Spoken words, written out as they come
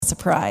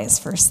surprise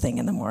first thing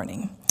in the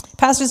morning.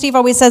 Pastor Steve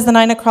always says the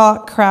 9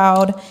 o'clock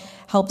crowd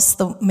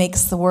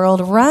makes the world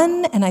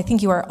run, and I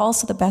think you are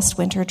also the best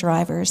winter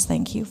drivers.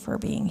 Thank you for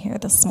being here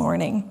this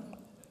morning.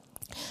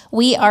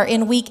 We are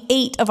in week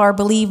 8 of our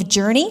Believe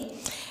journey,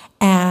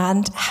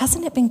 and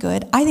hasn't it been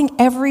good? I think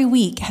every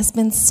week has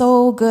been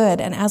so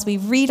good, and as we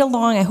read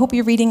along, I hope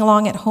you're reading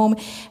along at home,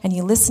 and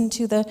you listen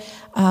to the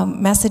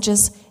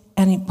messages,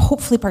 and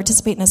hopefully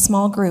participate in a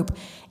small group.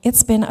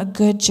 It's been a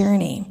good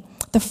journey.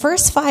 The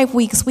first 5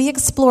 weeks, we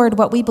explored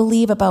what we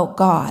believe about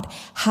God,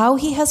 how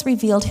he has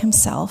revealed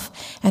himself,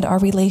 and our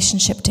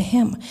relationship to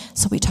him.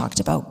 So we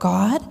talked about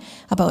God,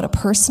 about a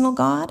personal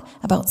God,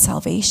 about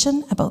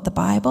salvation, about the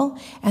Bible,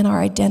 and our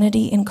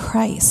identity in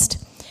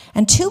Christ.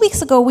 And 2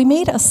 weeks ago, we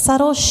made a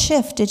subtle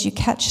shift. Did you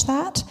catch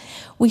that?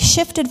 We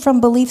shifted from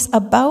beliefs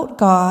about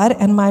God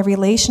and my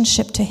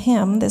relationship to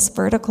him, this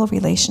vertical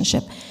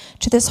relationship,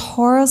 to this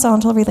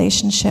horizontal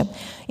relationship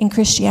in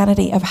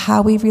Christianity of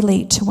how we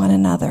relate to one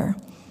another.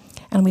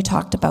 And we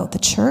talked about the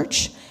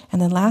church.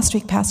 And then last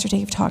week, Pastor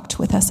Dave talked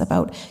with us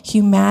about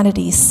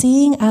humanity,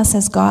 seeing us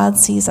as God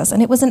sees us.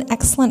 And it was an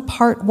excellent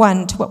part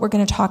 1 to what we're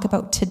going to talk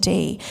about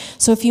today.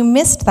 So if you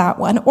missed that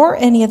one or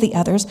any of the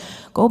others,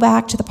 go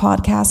back to the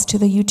podcast, to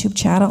the YouTube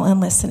channel, and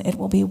listen. It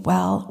will be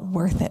well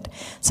worth it.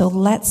 So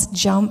let's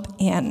jump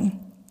in.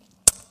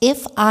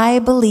 If I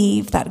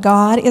believe that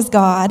God is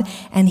God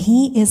and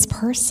he is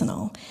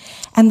personal,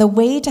 and the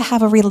way to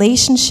have a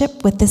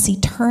relationship with this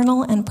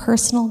eternal and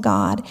personal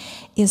God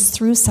is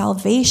through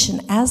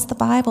salvation, as the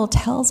Bible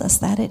tells us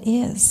that it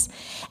is.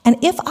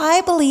 And if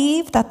I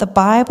believe that the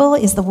Bible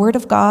is the Word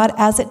of God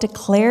as it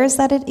declares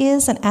that it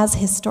is, and as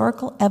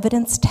historical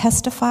evidence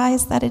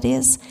testifies that it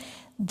is,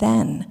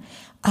 then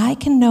I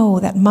can know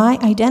that my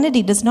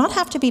identity does not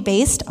have to be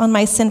based on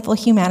my sinful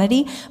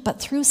humanity, but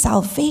through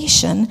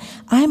salvation,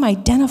 I'm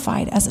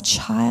identified as a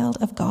child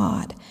of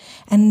God,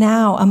 and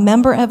now a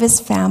member of his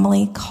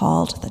family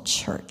called the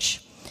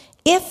church.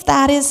 If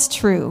that is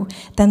true,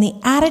 then the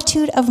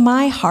attitude of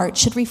my heart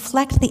should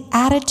reflect the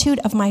attitude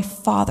of my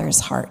Father's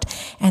heart,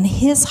 and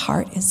his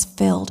heart is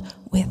filled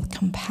with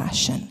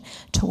compassion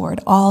toward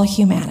all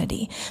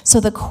humanity. So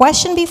the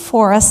question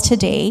before us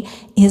today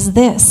is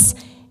this: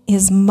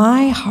 is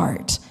my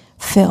heart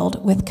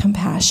filled with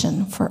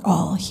compassion for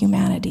all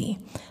humanity?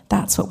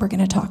 That's what we're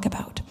going to talk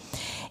about.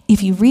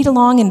 If you read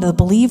along in the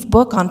Believe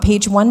book on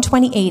page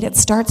 128, it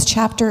starts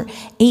chapter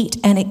 8,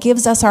 and it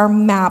gives us our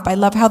map. I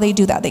love how they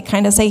do that. They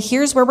kind of say,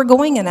 here's where we're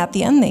going, and at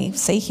the end they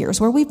say,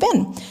 here's where we've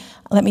been.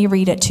 Let me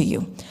read it to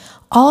you.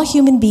 All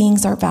human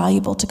beings are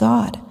valuable to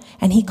God,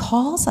 and he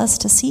calls us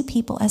to see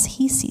people as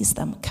he sees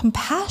them.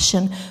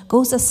 Compassion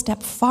goes a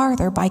step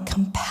farther by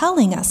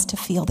compelling us to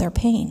feel their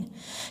pain.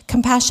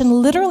 Compassion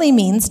literally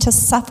means to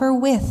suffer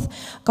with.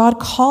 God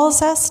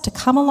calls us to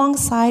come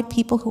alongside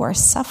people who are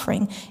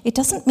suffering. It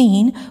doesn't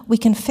mean we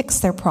can fix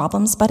their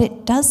problems, but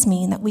it does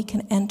mean that we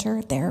can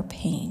enter their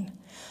pain.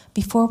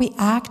 Before we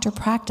act or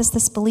practice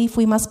this belief,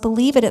 we must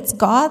believe it. It's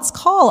God's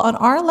call on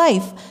our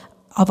life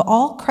of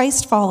all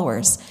Christ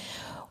followers.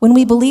 When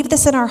we believe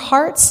this in our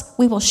hearts,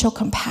 we will show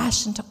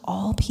compassion to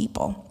all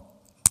people,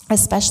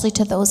 especially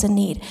to those in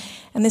need.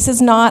 And this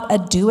is not a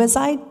do as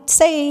I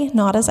say,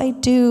 not as I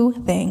do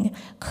thing.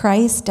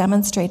 Christ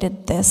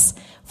demonstrated this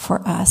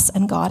for us,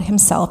 and God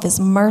himself is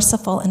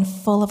merciful and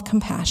full of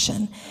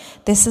compassion.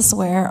 This is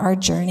where our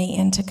journey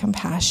into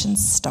compassion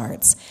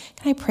starts.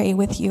 Can I pray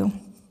with you?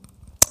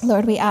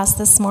 Lord, we ask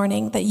this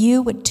morning that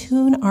you would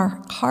tune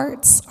our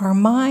hearts, our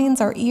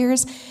minds, our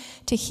ears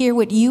to hear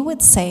what you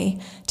would say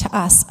to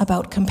us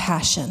about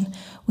compassion.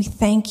 We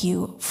thank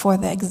you for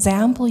the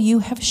example you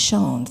have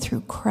shown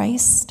through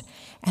Christ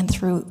and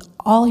through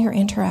all your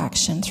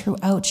interaction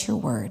throughout your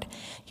word,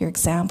 your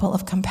example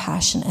of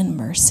compassion and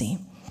mercy.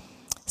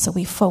 So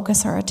we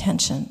focus our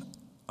attention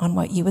on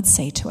what you would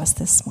say to us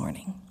this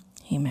morning.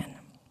 Amen.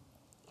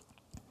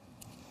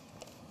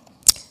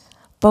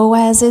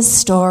 Boaz's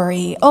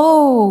story.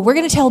 Oh, we're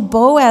going to tell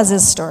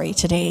Boaz's story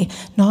today,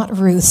 not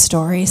Ruth's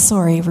story.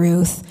 Sorry,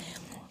 Ruth.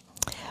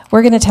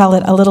 We're going to tell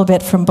it a little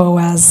bit from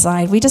Boaz's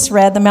side. We just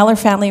read, the Meller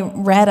family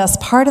read us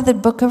part of the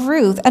book of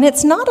Ruth, and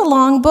it's not a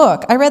long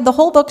book. I read the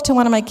whole book to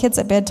one of my kids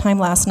at bedtime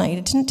last night.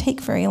 It didn't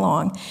take very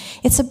long.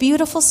 It's a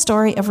beautiful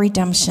story of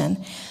redemption.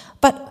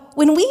 But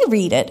when we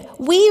read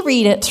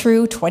it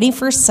through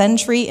 21st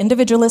century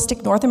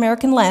individualistic North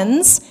American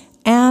lens,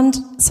 and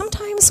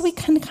sometimes we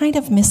can kind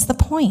of miss the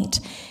point.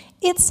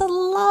 It's a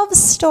love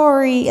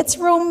story. It's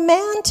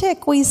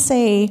romantic, we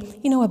say.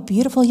 You know, a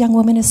beautiful young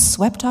woman is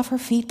swept off her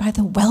feet by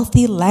the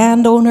wealthy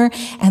landowner,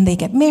 and they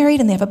get married,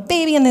 and they have a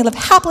baby, and they live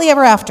happily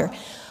ever after.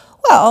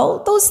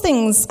 Well, those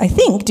things, I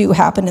think, do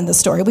happen in the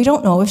story. We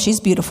don't know if she's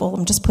beautiful.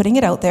 I'm just putting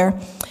it out there.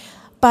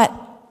 But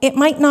it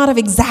might not have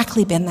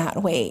exactly been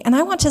that way. And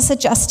I want to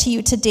suggest to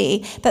you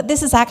today that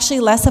this is actually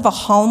less of a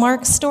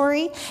Hallmark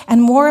story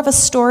and more of a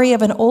story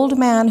of an old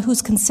man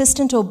whose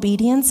consistent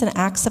obedience and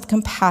acts of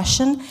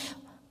compassion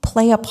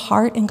play a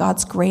part in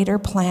God's greater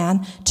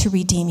plan to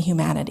redeem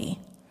humanity.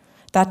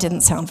 That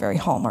didn't sound very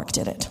Hallmark,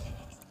 did it?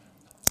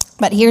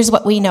 But here's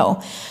what we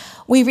know.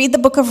 We read the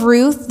book of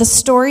Ruth. The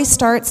story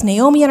starts,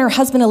 Naomi and her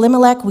husband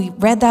Elimelech, we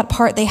read that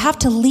part. They have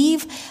to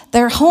leave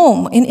their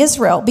home in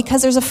Israel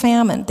because there's a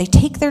famine. They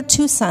take their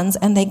 2 sons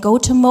and they go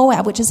to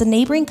Moab, which is a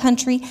neighboring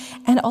country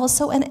and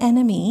also an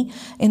enemy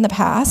in the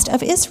past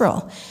of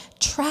Israel.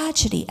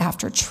 Tragedy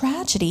after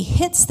tragedy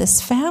hits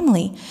this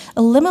family.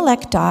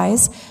 Elimelech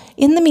dies.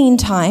 In the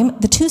meantime,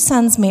 the 2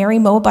 sons marry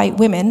Moabite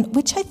women,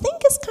 which I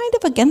think is kind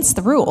of against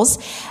the rules.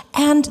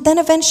 And then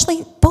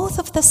eventually both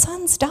of the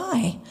sons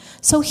die.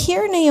 So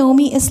here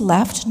Naomi is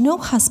left, no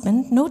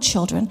husband, no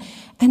children,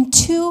 and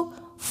 2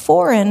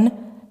 foreign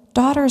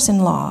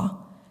daughters-in-law,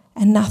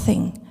 and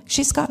nothing.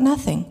 She's got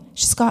nothing.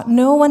 She's got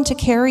no one to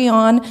carry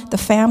on the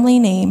family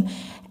name.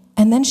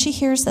 And then she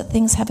hears that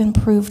things have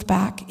improved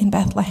back in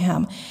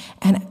Bethlehem.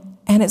 And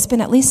it's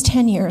been at least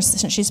 10 years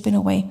since she's been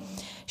away.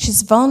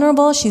 She's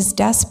vulnerable, she's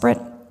desperate,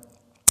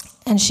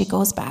 and she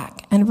goes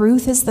back. And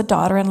Ruth is the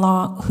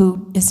daughter-in-law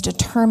who is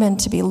determined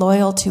to be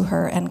loyal to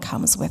her and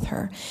comes with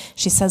her.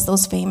 She says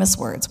those famous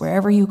words,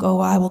 "Wherever you go,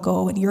 I will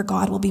go, and your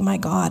God will be my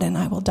God, and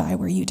I will die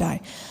where you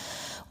die."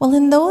 Well,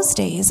 in those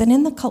days and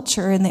in the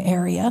culture in the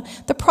area,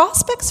 the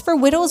prospects for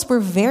widows were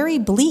very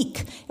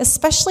bleak,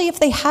 especially if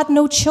they had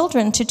no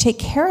children to take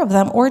care of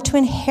them or to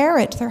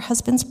inherit their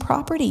husband's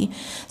property.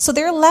 So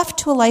they're left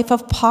to a life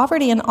of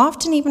poverty and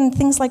often even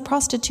things like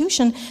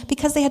prostitution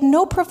because they had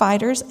no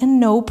providers and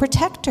no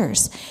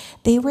protectors.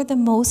 They were the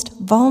most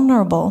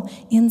vulnerable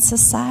in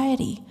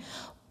society.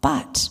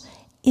 But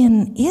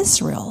in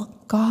Israel,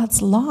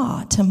 God's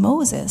law to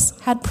Moses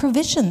had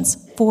provisions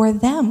for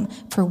them,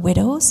 for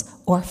widows,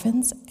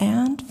 orphans,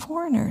 and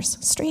foreigners,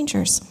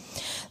 strangers.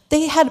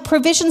 They had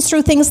provisions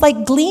through things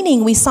like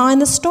gleaning. We saw in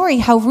the story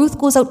how Ruth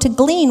goes out to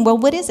glean. Well,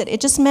 what is it?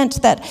 It just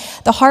meant that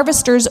the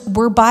harvesters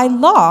were by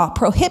law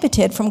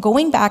prohibited from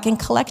going back and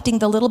collecting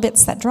the little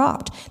bits that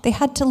dropped. They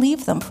had to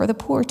leave them for the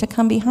poor to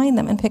come behind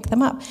them and pick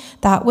them up.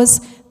 That was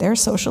their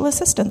social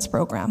assistance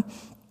program.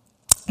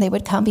 They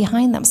would come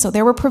behind them. So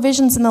there were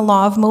provisions in the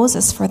law of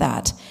Moses for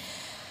that.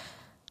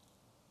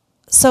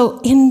 So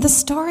in the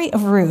story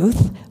of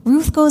Ruth,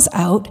 Ruth goes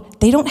out.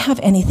 They don't have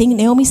anything.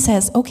 Naomi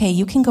says, okay,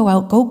 you can go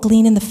out, go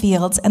glean in the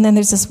fields. And then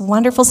there's this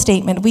wonderful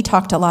statement. We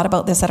talked a lot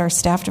about this at our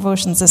staff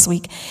devotions this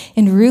week.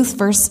 In Ruth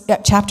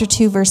chapter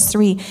 2, verse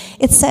 3,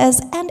 it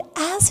says, "And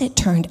as it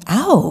turned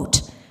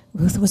out,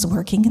 Ruth was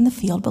working in the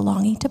field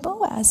belonging to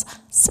Boaz.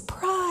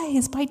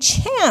 Surprise, by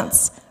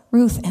chance,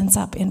 Ruth ends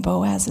up in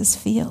Boaz's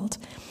field,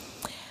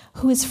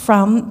 who is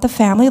from the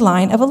family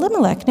line of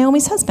Elimelech,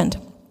 Naomi's husband."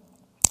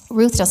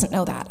 Ruth doesn't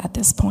know that at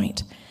this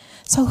point.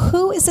 So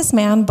who is this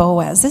man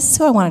Boaz? This is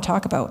who I want to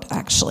talk about,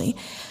 actually.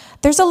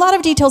 There's a lot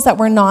of details that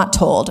we're not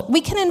told. We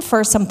can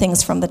infer some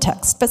things from the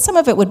text, but some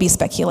of it would be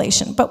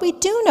speculation. But we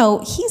do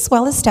know he's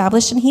well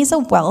established and he's a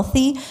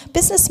wealthy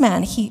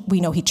businessman.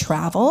 We know he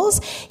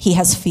travels, he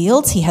has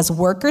fields, he has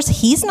workers.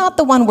 He's not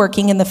the one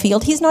working in the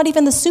field. He's not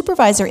even the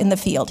supervisor in the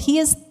field. He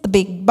is the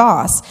big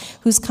boss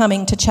who's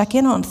coming to check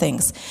in on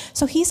things.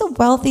 So he's a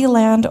wealthy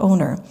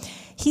landowner.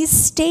 He's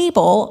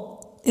stable.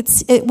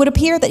 It would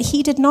appear that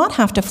he did not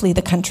have to flee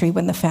the country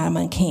when the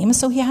famine came,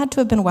 so he had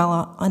to have been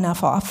well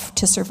enough off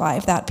to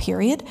survive that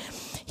period.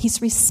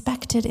 He's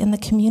respected in the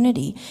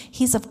community.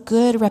 He's of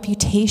good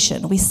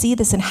reputation. We see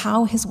this in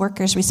how his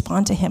workers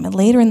respond to him. And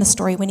later in the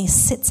story, when he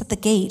sits at the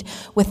gate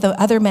with the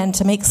other men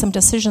to make some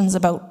decisions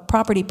about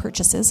property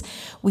purchases,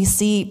 we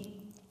see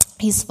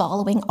he's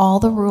following all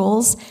the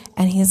rules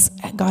and he's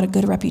got a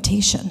good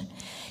reputation.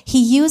 He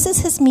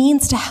uses his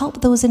means to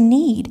help those in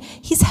need.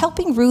 He's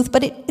helping Ruth,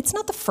 but it's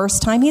not the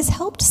first time he's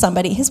helped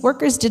somebody. His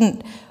workers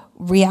didn't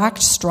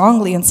react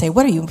strongly and say,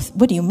 what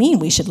do you mean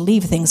we should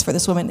leave things for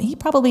this woman? He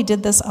probably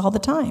did this all the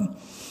time.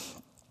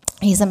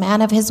 He's a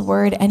man of his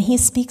word, and he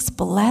speaks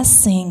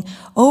blessing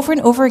over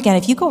and over again.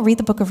 If you go read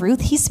the book of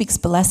Ruth, he speaks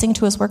blessing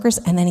to his workers,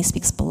 and then he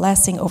speaks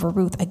blessing over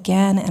Ruth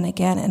again and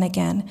again and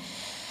again.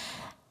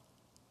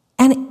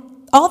 And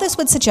all this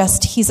would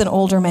suggest he's an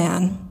older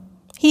man.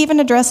 He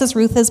even addresses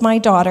Ruth as my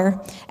daughter,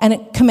 and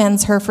it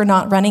commends her for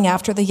not running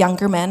after the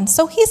younger men.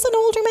 So he's an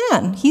older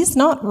man. He's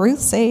not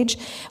Ruth's age.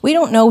 We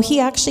don't know. He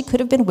actually could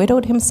have been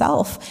widowed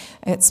himself.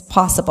 It's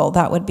possible.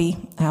 That would be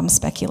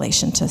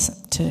speculation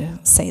to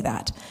say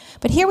that.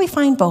 But here we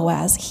find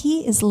Boaz.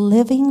 He is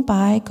living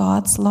by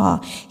God's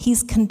law.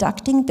 He's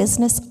conducting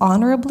business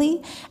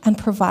honorably and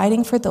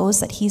providing for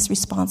those that he's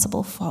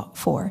responsible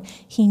for.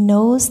 He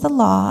knows the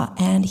law,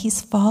 and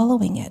he's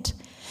following it.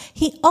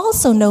 He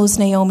also knows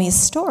Naomi's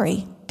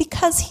story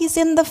because he's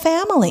in the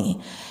family.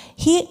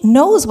 He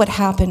knows what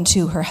happened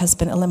to her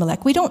husband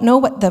Elimelech. We don't know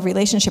what the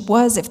relationship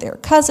was, if they were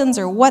cousins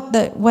or what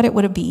it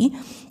would be.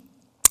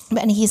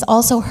 And he's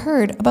also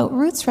heard about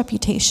Ruth's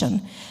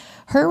reputation.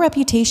 Her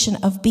reputation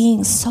of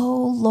being so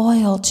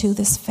loyal to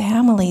this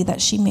family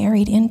that she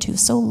married into,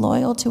 so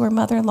loyal to her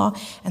mother-in-law,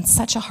 and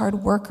such a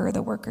hard worker,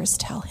 the workers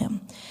tell him.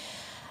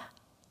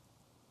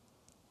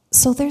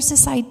 So there's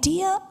this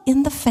idea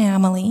in the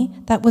family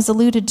that was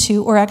alluded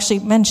to, or actually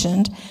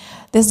mentioned,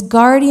 this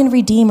guardian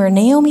redeemer.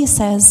 Naomi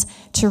says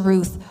to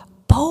Ruth,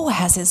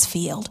 Boaz's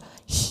field.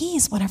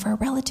 He's one of our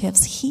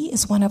relatives. He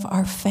is one of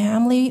our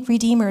family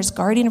redeemers,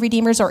 guardian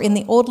redeemers, or in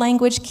the old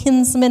language,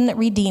 kinsman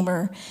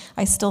redeemer.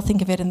 I still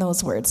think of it in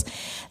those words.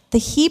 The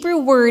Hebrew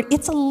word,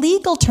 it's a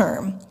legal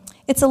term.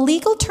 It's a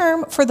legal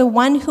term for the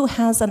one who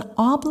has an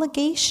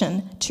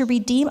obligation to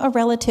redeem a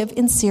relative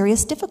in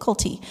serious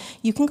difficulty.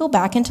 You can go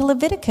back into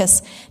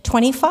Leviticus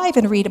 25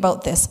 and read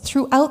about this.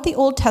 Throughout the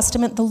Old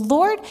Testament, the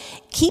Lord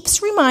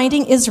keeps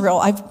reminding Israel.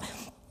 I've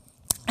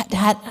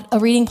had a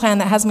reading plan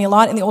that has me a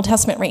lot in the Old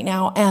Testament right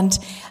now, and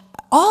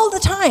all the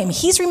time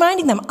he's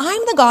reminding them,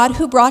 I'm the God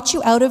who brought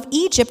you out of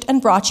Egypt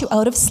and brought you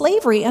out of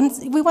slavery. And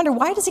we wonder,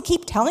 why does he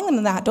keep telling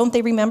them that? Don't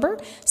they remember?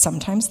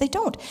 Sometimes they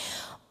don't.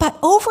 But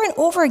over and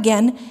over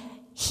again,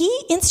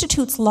 he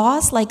institutes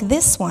laws like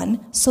this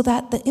one so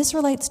that the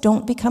Israelites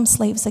don't become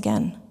slaves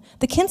again.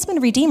 The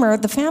kinsman redeemer,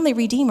 the family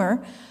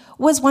redeemer,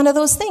 was one of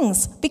those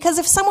things. Because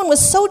if someone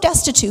was so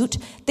destitute,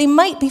 they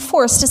might be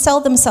forced to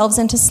sell themselves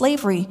into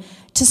slavery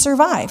to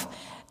survive.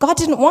 God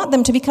didn't want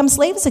them to become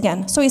slaves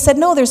again. So he said,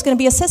 no, there's going to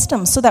be a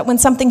system so that when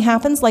something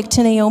happens, like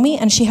to Naomi,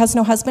 and she has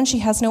no husband, she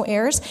has no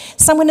heirs,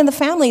 someone in the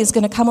family is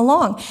going to come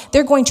along.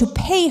 They're going to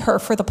pay her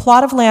for the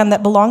plot of land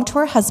that belonged to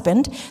her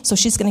husband, so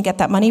she's going to get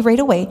that money right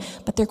away,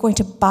 but they're going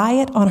to buy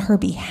it on her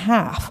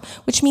behalf,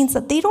 which means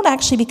that they don't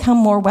actually become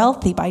more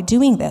wealthy by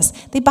doing this.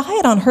 They buy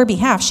it on her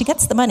behalf. She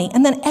gets the money,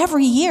 and then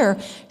every year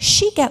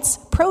she gets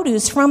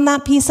produce from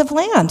that piece of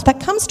land that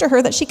comes to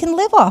her that she can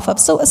live off of.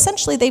 So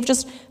essentially they've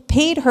just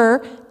paid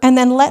her and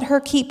then let her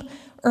keep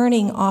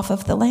earning off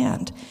of the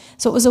land.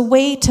 So it was a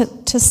way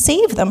to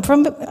save them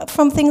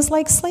from things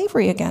like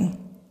slavery again.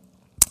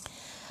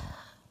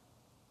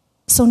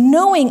 So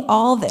knowing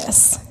all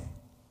this,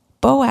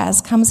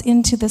 Boaz comes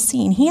into the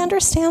scene. He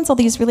understands all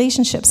these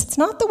relationships. It's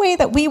not the way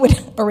that we would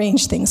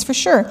arrange things, for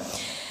sure.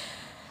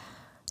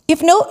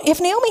 If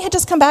Naomi had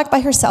just come back by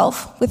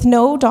herself with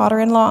no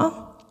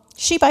daughter-in-law,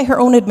 she, by her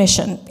own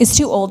admission, is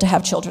too old to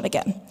have children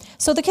again.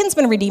 So the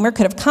kinsman redeemer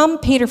could have come,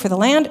 paid her for the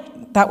land.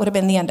 That would have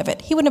been the end of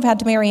it. He wouldn't have had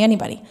to marry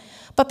anybody.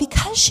 But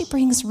because she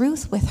brings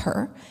Ruth with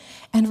her,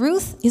 and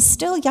Ruth is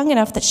still young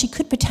enough that she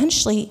could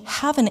potentially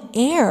have an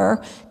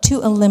heir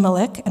to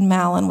Elimelech, and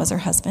Mahlon was her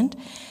husband,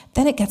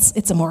 then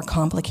it's a more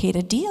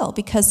complicated deal,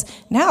 because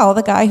now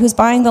the guy who's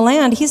buying the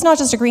land, he's not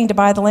just agreeing to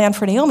buy the land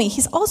for Naomi,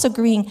 he's also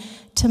agreeing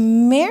to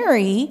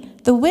marry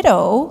the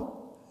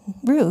widow,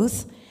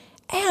 Ruth,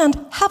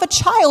 and have a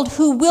child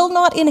who will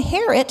not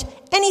inherit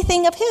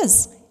anything of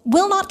his,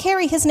 will not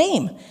carry his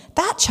name.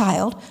 That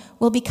child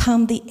will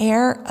become the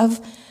heir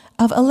of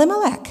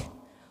Elimelech.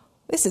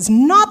 This is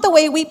not the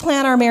way we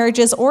plan our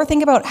marriages or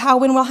think about how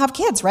when we'll have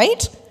kids,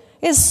 right?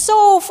 It is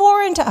so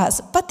foreign to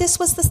us. But this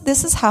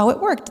is how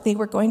it worked. They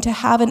were going to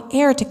have an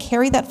heir to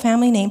carry that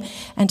family name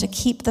and to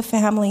keep the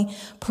family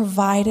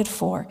provided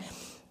for.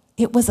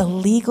 It was a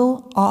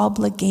legal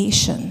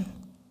obligation.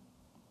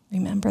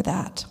 Remember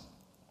that.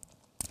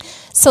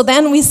 So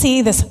then we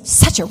see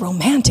such a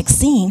romantic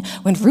scene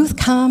when Ruth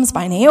comes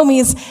by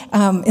Naomi's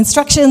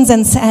instructions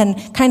and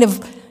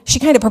she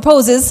kind of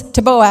proposes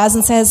to Boaz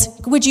and says,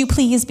 would you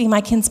please be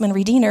my kinsman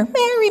redeemer?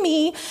 Marry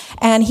me.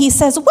 And he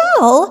says,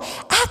 well,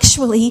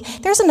 actually,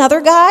 there's another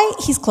guy.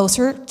 He's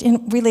closer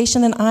in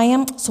relation than I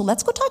am. So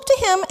let's go talk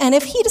to him. And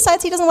if he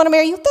decides he doesn't want to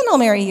marry you, then I'll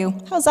marry you.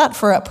 How's that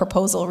for a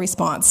proposal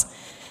response?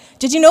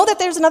 Did you know that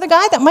there's another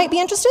guy that might be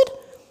interested?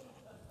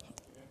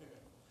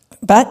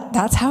 But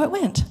that's how it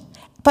went.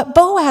 But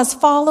Boaz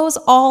follows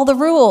all the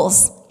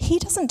rules. He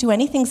doesn't do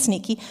anything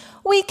sneaky.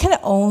 We can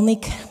only,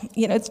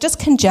 it's just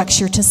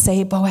conjecture to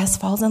say Boaz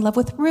falls in love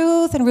with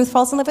Ruth and Ruth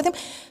falls in love with him.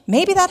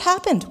 Maybe that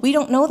happened. We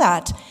don't know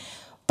that.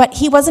 But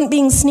he wasn't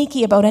being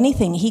sneaky about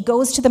anything. He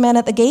goes to the men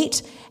at the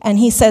gate and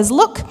he says,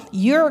 look,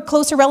 you're a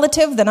closer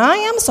relative than I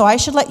am, so I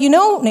should let you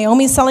know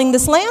Naomi's selling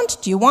this land.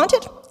 Do you want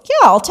it?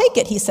 Yeah, I'll take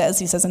it, he says.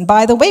 He says, and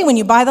by the way, when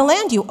you buy the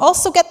land, you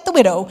also get the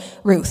widow,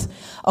 Ruth.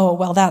 Oh,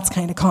 well, that's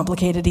kind of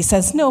complicated. He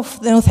says, no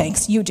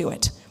thanks, you do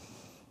it.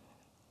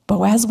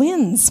 Boaz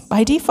wins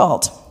by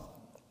default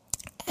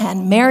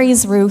and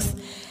marries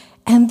Ruth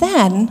and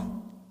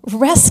then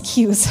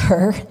rescues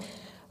her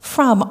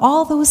from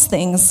all those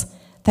things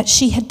that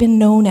she had been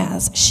known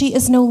as. She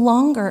is no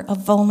longer a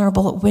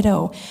vulnerable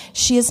widow.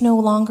 She is no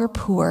longer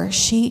poor.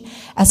 She,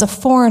 as a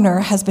foreigner,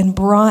 has been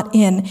brought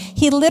in.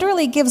 He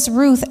literally gives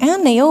Ruth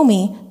and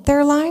Naomi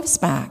their lives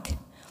back.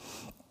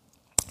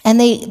 And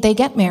they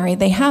get married.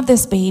 They have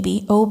this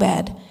baby,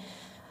 Obed.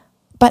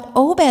 But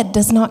Obed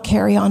does not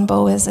carry on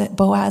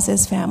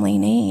Boaz's family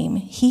name.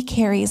 He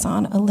carries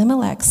on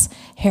Elimelech's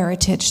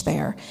heritage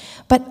there.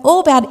 But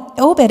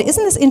Obed,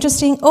 isn't this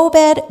interesting?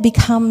 Obed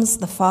becomes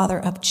the father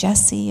of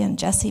Jesse, and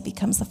Jesse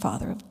becomes the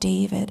father of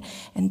David,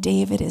 and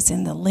David is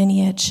in the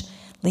lineage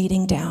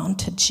leading down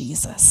to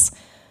Jesus.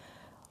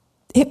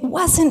 It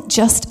wasn't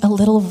just a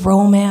little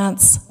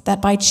romance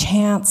that by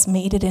chance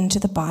made it into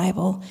the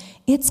Bible.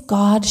 It's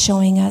God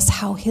showing us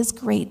how his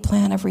great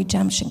plan of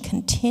redemption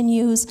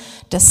continues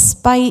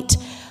despite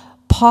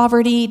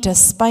poverty,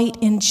 despite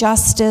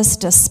injustice,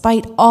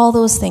 despite all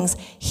those things,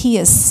 he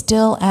is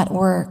still at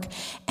work.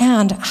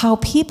 And how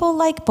people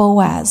like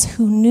Boaz,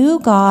 who knew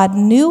God,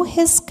 knew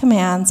his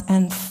commands,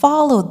 and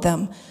followed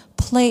them,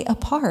 play a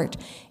part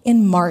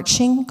in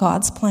marching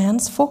God's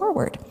plans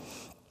forward.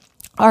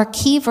 Our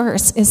key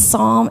verse is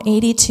Psalm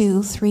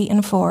 82, 3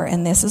 and 4,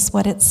 and this is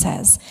what it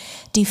says.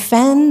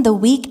 Defend the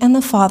weak and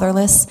the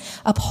fatherless,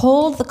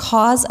 uphold the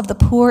cause of the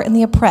poor and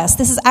the oppressed.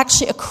 This is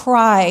actually a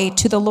cry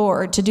to the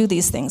Lord to do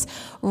these things.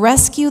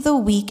 Rescue the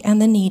weak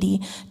and the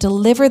needy,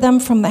 deliver them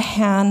from the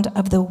hand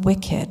of the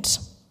wicked.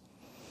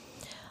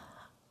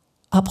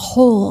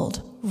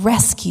 Uphold,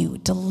 rescue,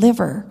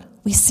 deliver.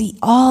 We see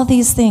all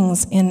these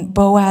things in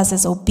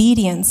Boaz's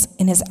obedience,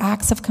 in his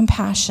acts of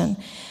compassion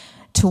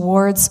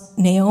towards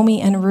Naomi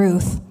and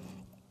Ruth.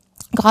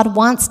 God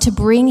wants to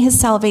bring his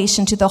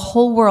salvation to the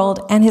whole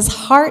world, and his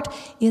heart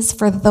is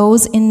for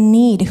those in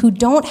need who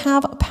don't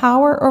have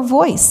power or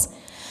voice.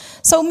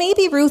 So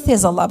maybe Ruth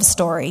is a love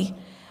story,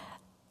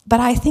 but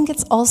I think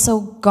it's also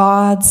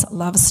God's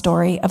love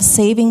story of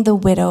saving the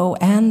widow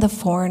and the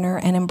foreigner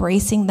and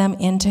embracing them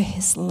into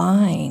his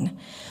line.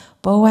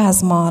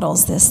 Boaz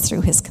models this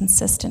through his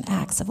consistent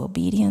acts of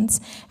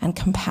obedience and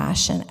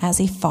compassion as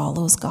he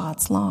follows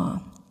God's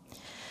law.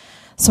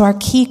 So our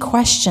key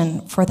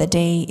question for the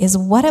day is,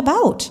 what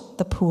about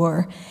the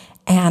poor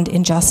and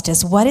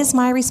injustice? What is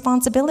my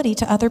responsibility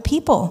to other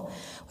people?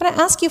 I want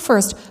to ask you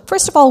first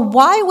of all,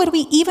 why would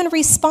we even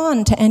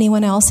respond to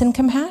anyone else in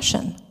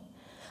compassion?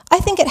 I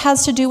think it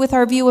has to do with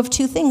our view of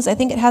two things. I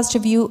think it has to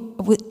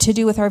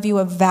do with our view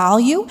of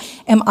value.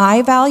 Am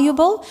I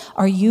valuable?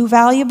 Are you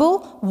valuable?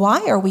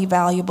 Why are we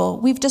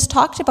valuable? We've just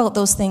talked about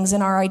those things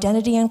in our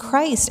identity in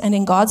Christ and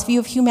in God's view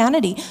of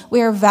humanity.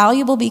 We are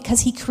valuable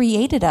because he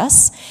created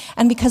us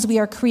and because we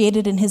are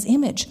created in his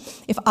image.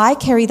 If I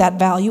carry that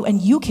value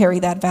and you carry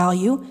that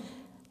value,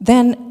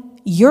 then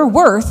you're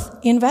worth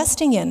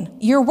investing in.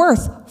 You're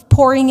worth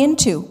pouring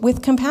into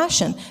with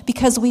compassion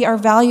because we are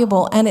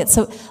valuable, and it's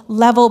a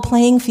level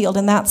playing field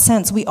in that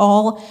sense. We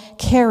all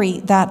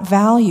carry that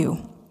value.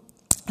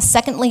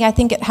 Secondly, I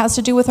think it has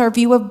to do with our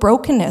view of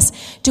brokenness.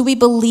 Do we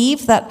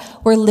believe that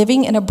we're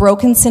living in a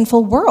broken,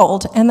 sinful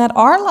world and that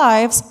our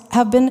lives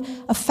have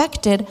been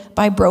affected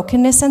by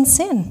brokenness and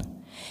sin?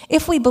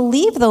 If we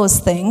believe those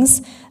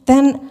things,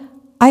 then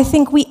I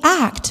think we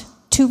act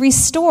to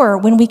restore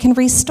when we can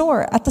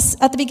restore. At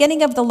the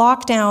beginning of the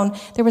lockdown,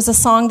 there was a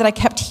song that I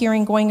kept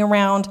hearing going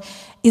around,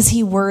 Is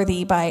He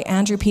Worthy, by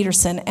Andrew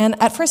Peterson.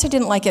 And at first I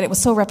didn't like it. It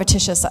was so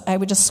repetitious, I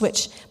would just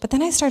switch. But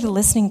then I started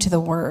listening to the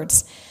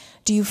words.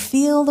 Do you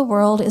feel the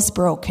world is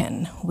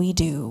broken? We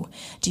do.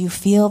 Do you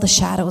feel the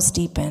shadows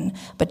deepen?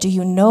 But do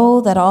you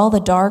know that all the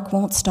dark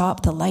won't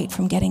stop the light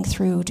from getting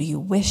through? Do you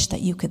wish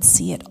that you could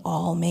see it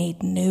all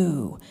made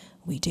new?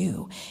 We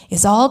do.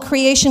 Is all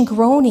creation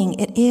groaning?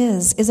 It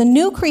is. Is a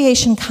new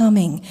creation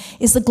coming?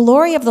 Is the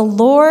glory of the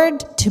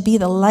Lord to be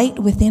the light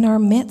within our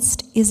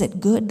midst? Is it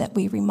good that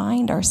we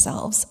remind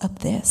ourselves of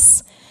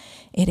this?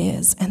 It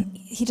is. And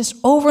he just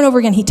over and over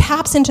again, he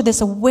taps into this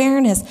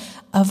awareness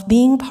of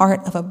being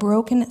part of a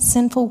broken,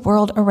 sinful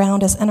world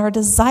around us and our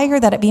desire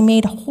that it be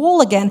made whole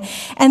again.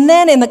 And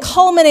then in the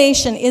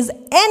culmination, is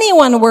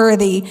anyone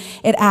worthy?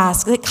 It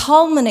asks. It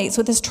culminates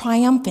with this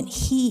triumphant,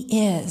 he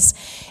is.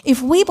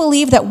 If we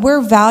believe that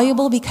we're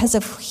valuable because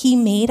of he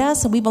made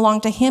us and we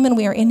belong to him and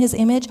we are in his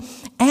image,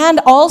 and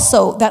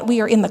also that we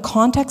are in the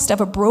context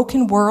of a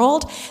broken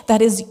world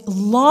that is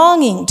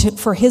longing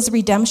for his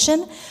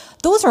redemption,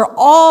 those are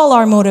all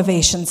our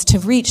motivations to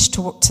reach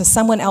to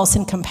someone else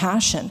in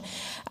compassion,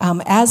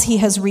 as he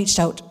has reached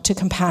out to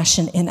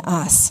compassion in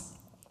us.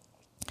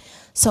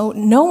 So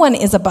no one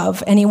is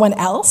above anyone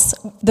else.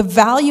 The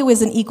value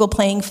is an equal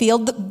playing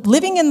field.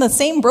 Living in the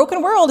same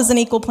broken world is an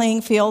equal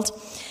playing field.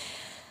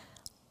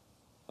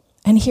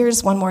 And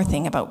here's one more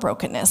thing about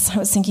brokenness. I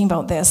was thinking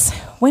about this.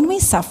 When we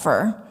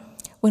suffer,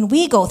 when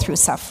we go through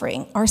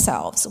suffering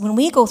ourselves, when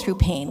we go through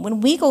pain, when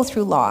we go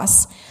through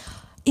loss,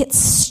 it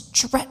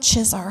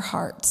stretches our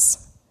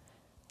hearts.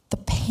 The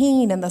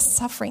pain and the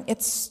suffering,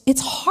 it's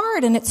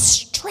hard and it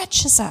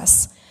stretches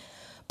us.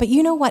 But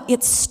you know what?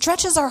 It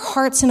stretches our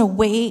hearts in a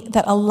way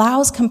that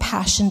allows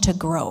compassion to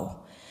grow,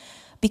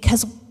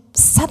 because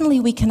suddenly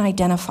we can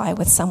identify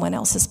with someone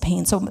else's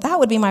pain. So that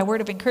would be my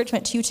word of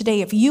encouragement to you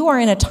today. If you are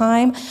in a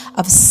time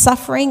of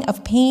suffering,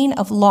 of pain,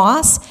 of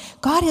loss,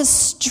 God is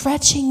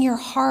stretching your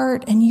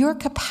heart and your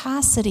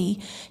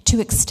capacity to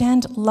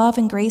extend love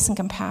and grace and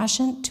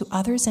compassion to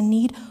others in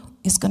need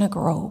is going to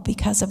grow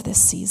because of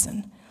this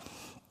season.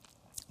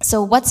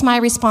 So what's my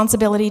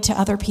responsibility to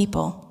other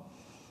people?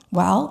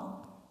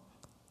 Well,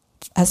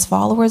 as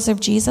followers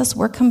of Jesus,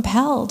 we're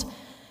compelled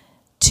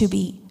to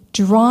be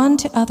drawn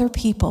to other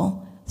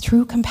people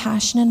through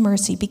compassion and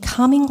mercy,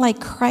 becoming like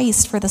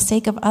Christ for the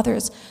sake of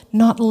others,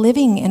 not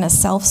living in a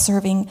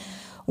self-serving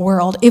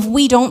world. If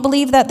we don't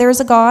believe that there's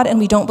a God and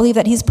we don't believe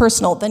that he's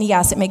personal, then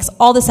yes, it makes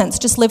all the sense.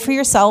 Just live for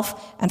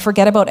yourself and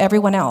forget about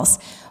everyone else.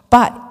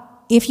 But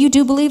if you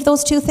do believe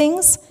those two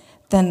things,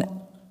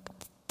 then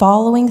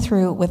following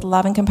through with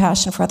love and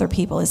compassion for other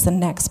people is the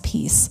next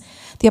piece.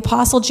 The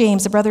Apostle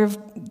James, the brother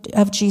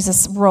of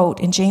Jesus, wrote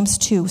in James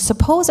 2,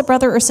 suppose a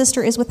brother or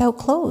sister is without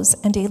clothes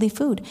and daily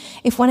food.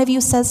 If one of you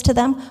says to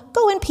them,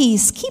 go in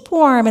peace, keep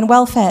warm and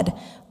well fed,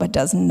 but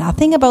does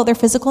nothing about their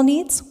physical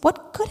needs,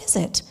 what good is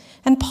it?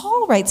 And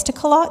Paul writes to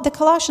the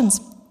Colossians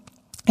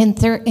in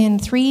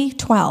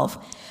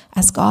 3:12,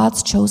 as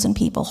God's chosen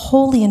people,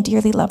 holy and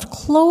dearly loved,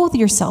 clothe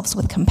yourselves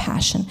with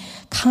compassion,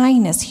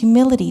 kindness,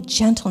 humility,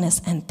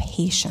 gentleness, and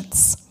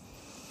patience.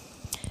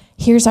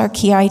 Here's our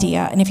key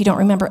idea, and if you don't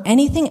remember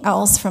anything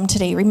else from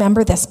today,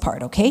 remember this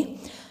part, okay?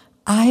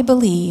 I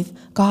believe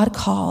God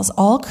calls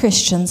all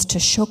Christians to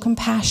show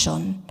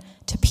compassion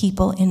to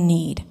people in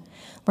need.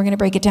 We're going to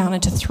break it down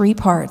into 3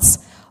 parts.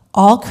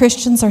 All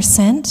Christians are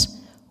sent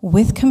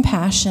with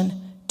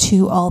compassion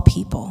to all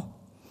people.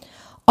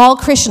 All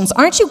Christians.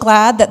 Aren't you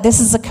glad that this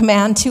is a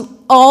command to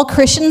all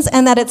Christians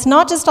and that it's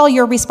not just all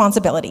your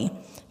responsibility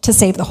to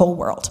save the whole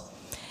world?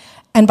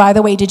 And by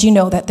the way, did you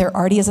know that there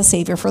already is a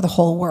Savior for the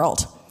whole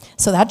world?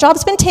 So that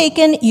job's been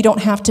taken. You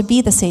don't have to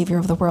be the Savior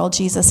of the world.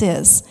 Jesus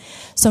is.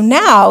 So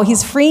now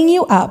he's freeing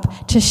you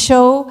up to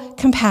show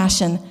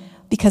compassion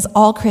because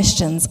all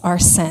Christians are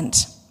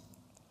sent.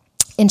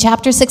 In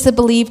chapter 6, I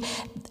believe,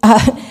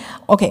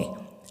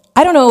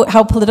 I don't know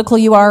how political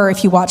you are or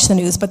if you watch the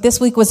news, but this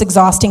week was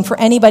exhausting for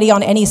anybody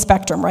on any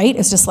spectrum, right?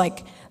 It's just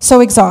like so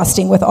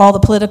exhausting with all the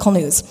political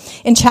news.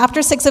 In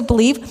chapter 6, I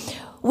believe,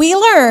 we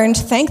learned,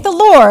 thank the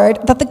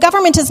Lord, that the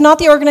government is not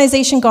the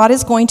organization God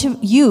is going to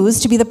use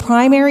to be the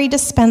primary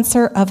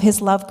dispenser of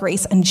his love,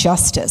 grace, and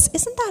justice.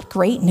 Isn't that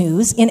great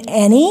news in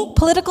any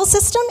political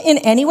system, in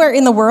anywhere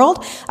in the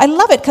world? I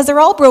love it because they're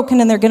all broken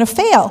and they're going to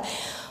fail.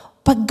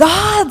 But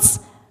God's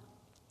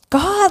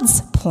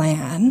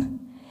plan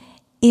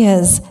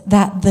is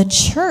that the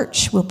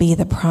church will be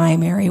the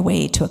primary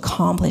way to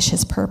accomplish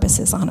his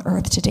purposes on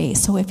earth today.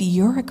 So if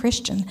you're a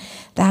Christian,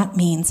 that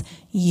means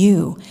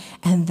you.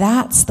 And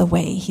that's the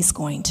way he's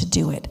going to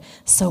do it.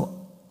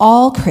 So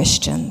all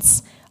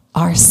Christians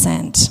are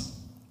sent.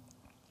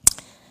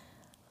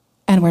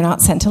 And we're not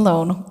sent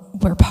alone.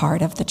 We're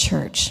part of the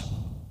church.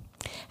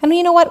 And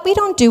you know what? We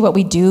don't do what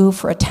we do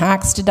for a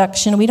tax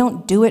deduction. We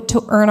don't do it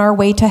to earn our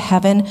way to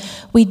heaven.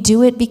 We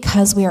do it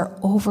because we are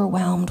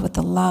overwhelmed with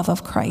the love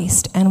of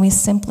Christ, and we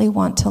simply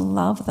want to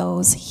love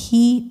those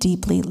he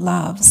deeply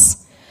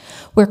loves.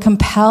 We're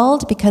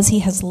compelled because he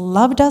has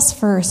loved us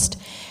first.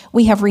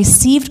 We have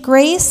received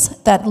grace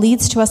that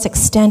leads to us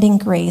extending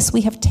grace.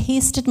 We have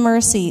tasted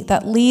mercy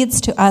that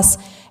leads to us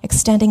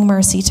extending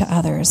mercy to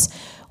others.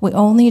 We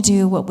only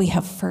do what we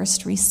have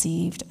first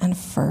received and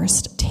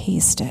first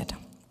tasted.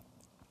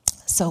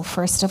 So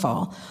first of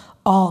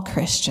all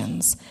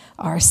Christians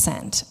are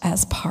sent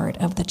as part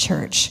of the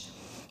church.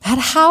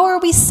 And how are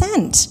we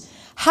sent?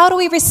 How do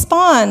we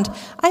respond?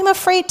 I'm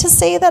afraid to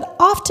say that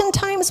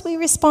oftentimes we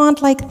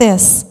respond like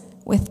this,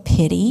 with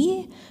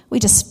pity. We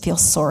just feel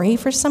sorry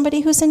for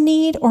somebody who's in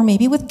need, or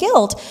maybe with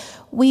guilt.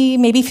 We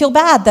maybe feel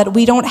bad that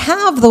we don't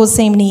have those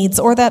same needs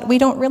or that we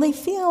don't really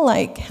feel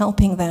like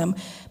helping them.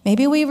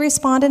 Maybe we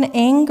respond in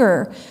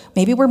anger.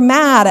 Maybe we're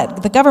mad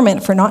at the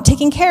government for not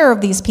taking care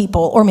of these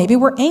people. Or maybe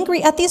we're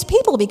angry at these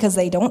people because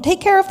they don't take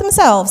care of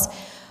themselves.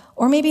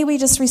 Or maybe we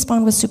just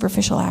respond with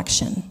superficial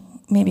action.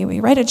 Maybe we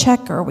write a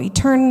check, or we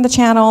turn the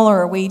channel,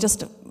 or we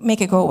just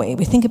make it go away.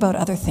 We think about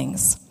other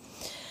things.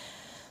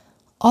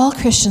 All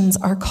Christians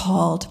are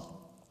called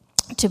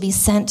to be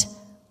sent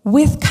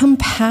with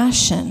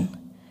compassion.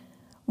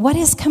 What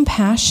is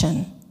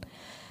compassion?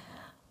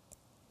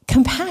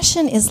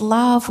 Compassion is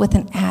love with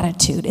an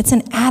attitude. It's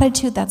an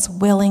attitude that's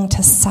willing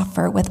to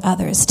suffer with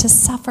others, to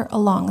suffer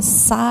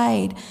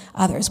alongside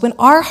others. When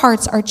our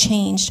hearts are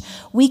changed,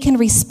 we can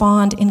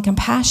respond in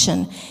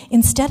compassion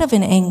instead of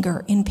in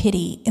anger, in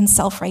pity, in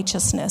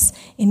self-righteousness,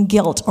 in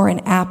guilt, or in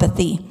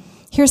apathy.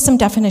 Here's some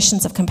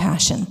definitions of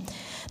compassion.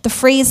 The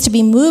phrase to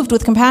be moved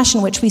with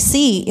compassion, which we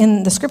see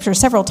in the scripture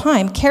several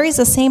times, carries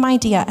the same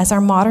idea as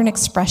our modern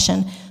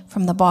expression,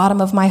 from the bottom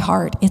of my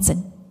heart. It's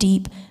a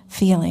deep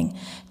feeling.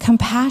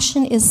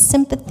 Compassion is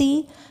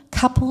sympathy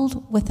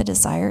coupled with a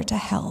desire to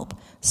help.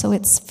 So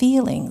it's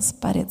feelings,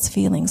 but it's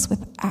feelings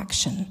with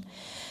action.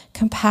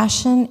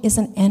 Compassion is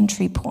an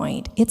entry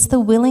point. It's the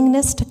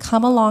willingness to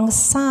come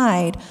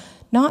alongside,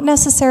 not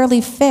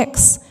necessarily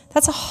fix.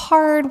 That's a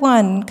hard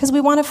one because we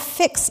want to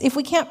fix. If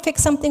we can't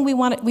fix something,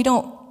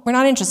 we're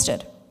not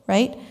interested,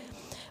 right?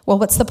 Well,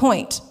 what's the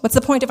point? What's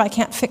the point if I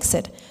can't fix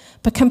it?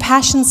 But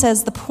compassion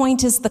says the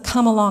point is the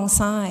come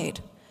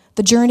alongside,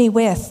 the journey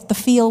with, the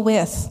feel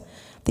with,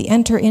 the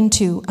enter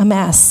into a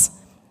mess.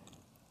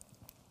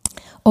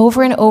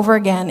 Over and over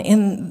again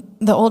in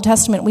the Old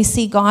Testament, we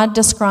see God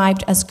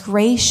described as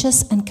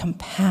gracious and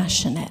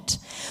compassionate,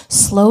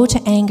 slow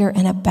to anger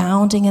and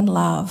abounding in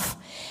love.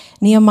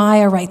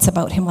 Nehemiah writes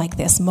about him like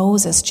this: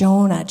 Moses,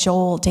 Jonah,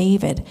 Joel,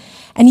 David.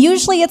 And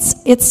usually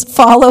it's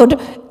followed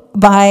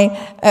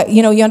by,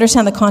 you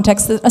understand the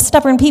context, that a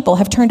stubborn people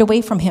have turned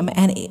away from him,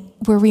 and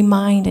we're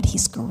reminded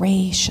he's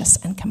gracious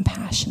and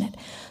compassionate,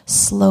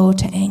 slow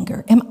to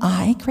anger? Am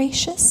I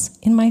gracious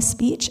in my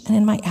speech and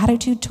in my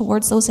attitude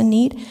towards those in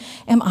need?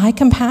 Am I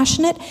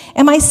compassionate?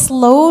 Am I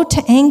slow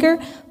to anger?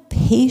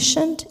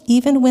 Patient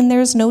even when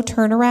there's no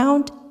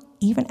turnaround,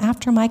 even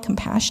after my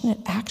compassionate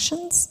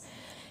actions?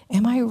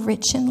 Am I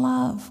rich in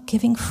love,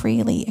 giving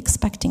freely,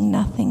 expecting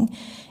nothing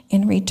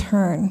in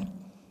return?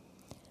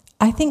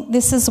 I think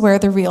this is where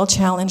the real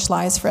challenge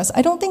lies for us.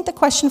 I don't think the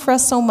question for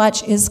us so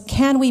much is,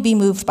 can we be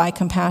moved by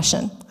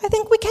compassion? I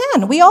think we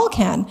can. We all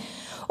can.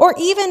 Or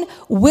even,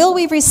 will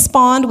we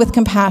respond with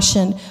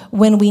compassion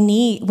when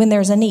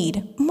there's a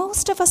need?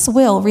 Most of us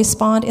will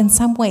respond in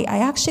some way. I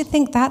actually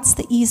think that's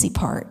the easy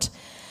part.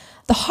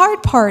 The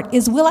hard part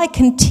is, will I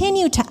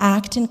continue to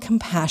act in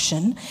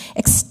compassion,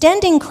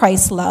 extending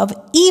Christ's love,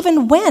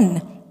 even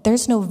when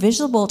there's no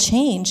visible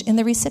change in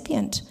the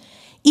recipient?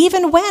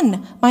 Even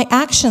when my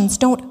actions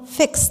don't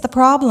fix the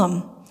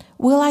problem?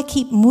 Will I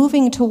keep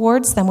moving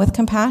towards them with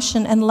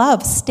compassion and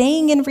love,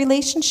 staying in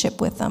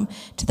relationship with them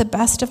to the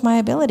best of my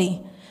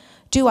ability?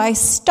 Do I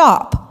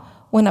stop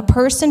when a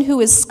person who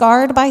is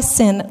scarred by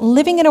sin,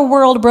 living in a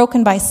world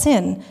broken by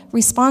sin,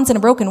 responds in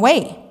a broken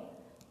way?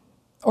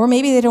 Or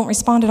maybe they don't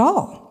respond at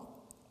all.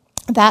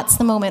 That's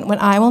the moment when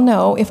I will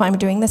know if I'm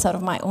doing this out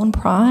of my own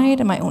pride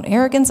and my own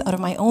arrogance, out of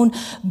my own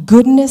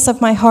goodness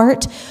of my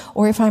heart,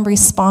 or if I'm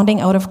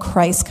responding out of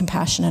Christ's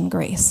compassion and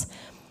grace.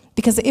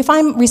 Because if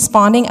I'm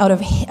responding out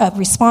of a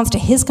response to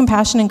his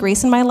compassion and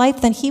grace in my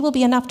life, then he will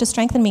be enough to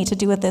strengthen me to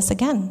do this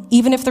again,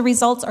 even if the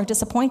results are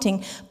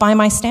disappointing by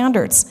my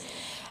standards.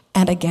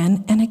 And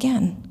again and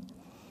again.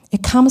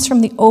 It comes from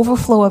the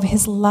overflow of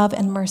his love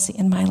and mercy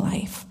in my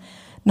life,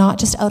 not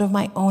just out of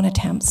my own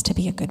attempts to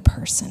be a good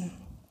person.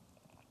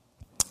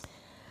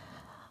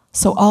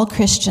 So all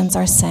Christians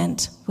are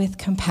sent with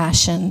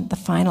compassion. The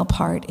final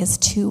part is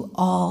to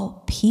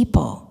all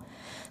people.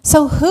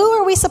 So who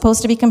are we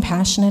supposed to be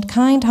compassionate,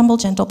 kind, humble,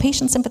 gentle,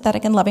 patient,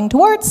 sympathetic, and loving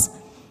towards?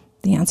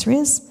 The answer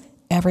is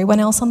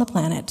everyone else on the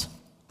planet.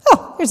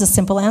 Oh, here's a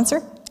simple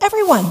answer.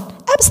 Everyone.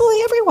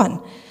 Absolutely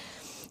everyone.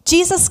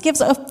 Jesus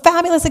gives a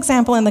fabulous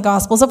example in the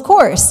Gospels, of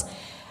course.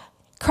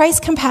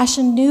 Christ's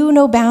compassion knew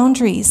no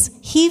boundaries.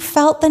 He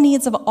felt the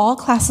needs of all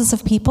classes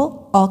of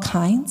people, all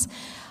kinds.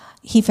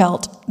 He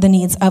felt the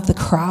needs of the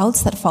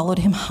crowds that followed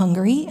him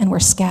hungry and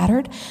were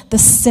scattered, the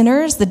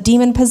sinners, the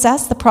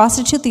demon-possessed, the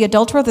prostitute, the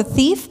adulterer, the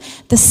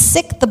thief, the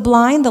sick, the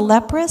blind, the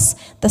leprous,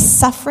 the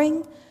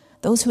suffering,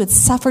 those who had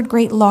suffered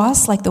great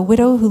loss, like the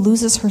widow who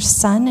loses her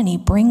son and he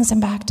brings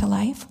him back to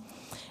life,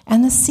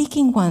 and the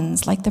seeking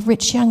ones, like the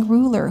rich young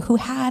ruler who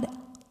had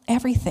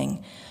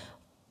everything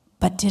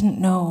but didn't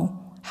know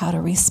how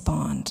to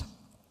respond.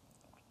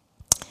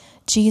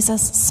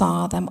 Jesus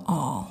saw them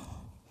all.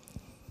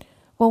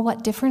 Well,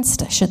 what difference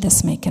should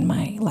this make in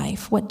my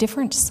life? What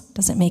difference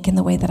does it make in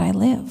the way that I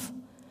live?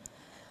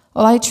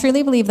 Well, I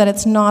truly believe that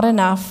it's not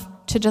enough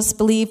to just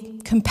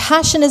believe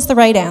compassion is the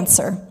right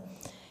answer.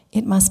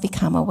 It must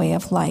become a way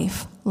of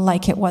life,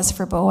 like it was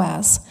for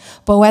Boaz.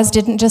 Boaz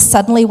didn't just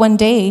suddenly one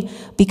day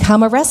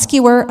become a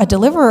rescuer, a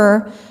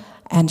deliverer,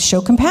 and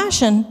show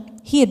compassion.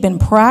 He had been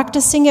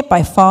practicing it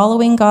by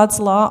following God's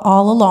law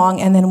all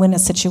along, and then when a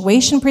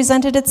situation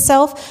presented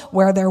itself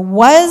where there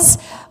was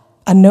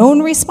a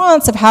known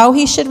response of how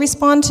he should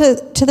respond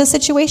to the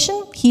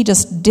situation, he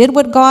just did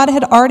what God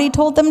had already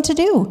told them to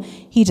do.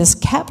 He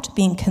just kept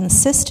being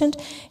consistent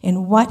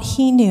in what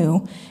he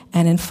knew,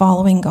 and in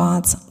following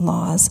God's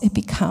laws, it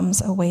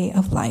becomes a way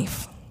of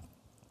life.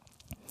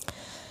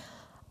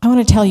 I want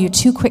to tell you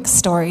two quick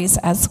stories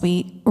as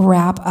we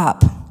wrap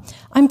up.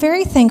 I'm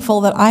very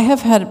thankful that I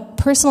have had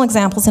personal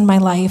examples in my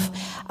life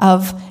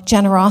of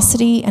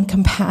generosity and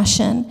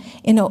compassion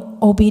in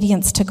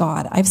obedience to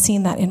God. I've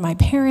seen that in my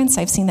parents,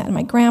 I've seen that in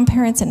my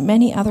grandparents, and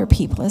many other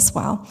people as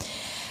well.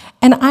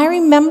 And I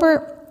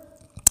remember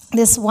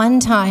this one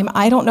time,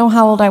 I don't know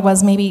how old I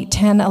was, maybe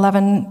 10,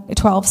 11,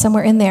 12,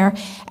 somewhere in there,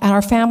 and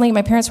our family,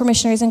 my parents were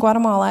missionaries in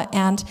Guatemala,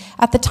 and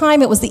at the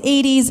time, it was the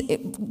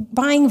 80s,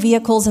 buying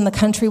vehicles in the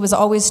country was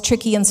always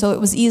tricky, and so it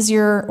was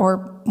easier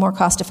or more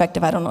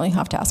cost-effective, I don't know, you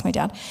have to ask my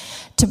dad,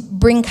 to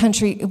bring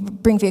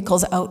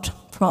vehicles out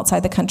from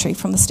outside the country,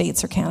 from the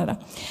States or Canada.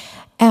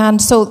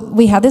 And so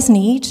we had this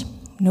need,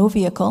 no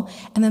vehicle,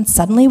 and then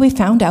suddenly we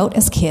found out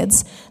as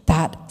kids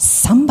that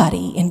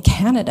somebody in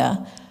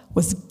Canada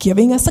was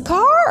giving us a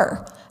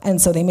car. And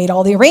so they made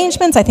all the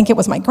arrangements. I think it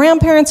was my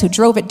grandparents who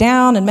drove it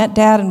down and met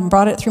Dad and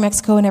brought it through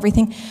Mexico and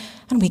everything.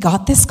 And we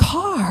got this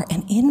car.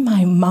 And in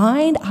my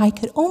mind, I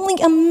could only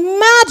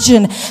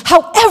imagine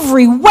how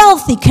every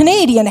wealthy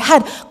Canadian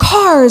had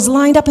cars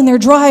lined up in their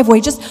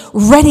driveway, just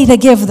ready to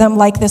give them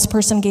like this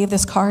person gave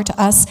this car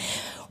to us.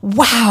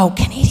 Wow,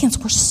 Canadians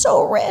were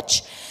so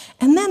rich.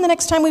 And then the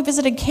next time we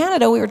visited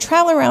Canada, we were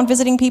traveling around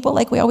visiting people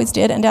like we always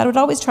did, and Dad would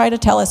always try to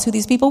tell us who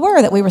these people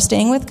were that we were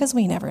staying with, because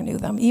we never knew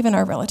them, even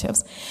our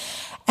relatives.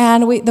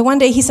 And the one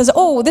day he says,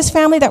 oh, this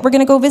family that we're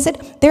going to go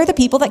visit, they're the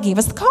people that gave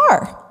us the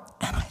car.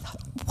 And I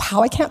thought,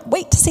 wow, I can't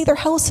wait to see their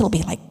house. It'll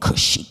be like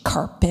cushy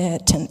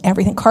carpet and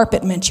everything.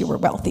 Carpet meant you were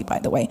wealthy, by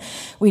the way.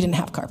 We didn't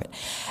have carpet.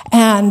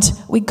 And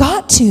we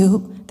got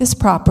to this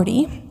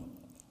property,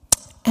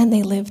 and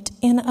they lived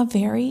in a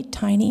very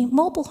tiny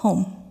mobile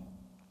home.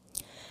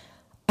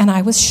 And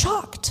I was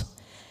shocked.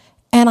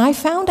 And I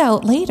found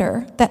out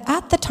later that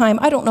at the time,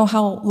 I don't know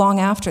how long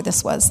after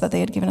this was that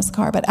they had given us a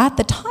car, but at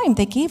the time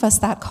they gave us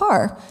that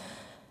car,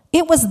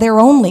 it was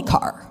their only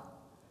car.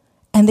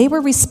 And they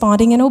were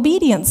responding in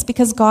obedience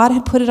because God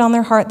had put it on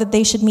their heart that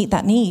they should meet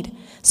that need.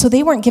 So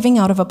they weren't giving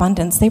out of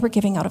abundance, they were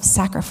giving out of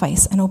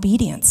sacrifice and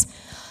obedience.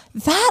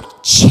 That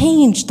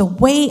changed the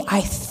way I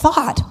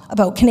thought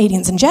about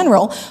Canadians in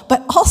general,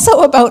 but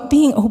also about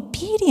being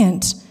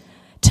obedient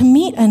to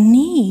meet a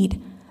need.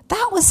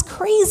 That was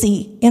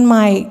crazy in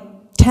my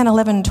 10,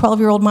 11,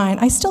 12-year-old mind.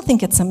 I still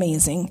think it's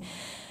amazing.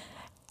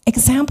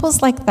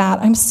 Examples like that,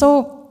 I'm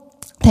so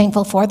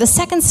thankful for. The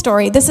second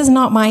story, this is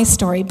not my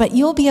story, but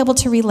you'll be able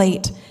to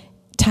relate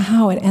to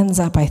how it ends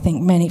up, I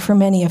think, for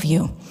many of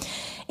you.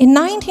 In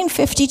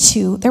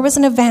 1952, there was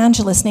an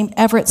evangelist named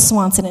Everett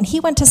Swanson, and he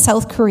went to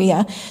South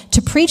Korea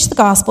to preach the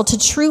gospel to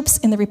troops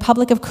in the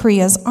Republic of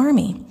Korea's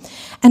army.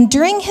 And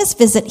during his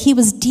visit, he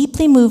was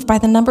deeply moved by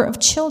the number of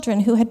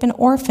children who had been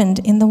orphaned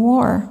in the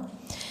war.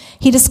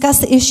 He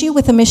discussed the issue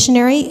with a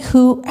missionary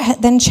who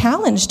then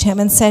challenged him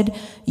and said,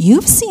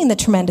 "You've seen the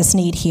tremendous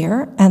need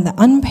here and the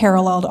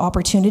unparalleled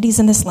opportunities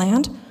in this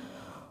land.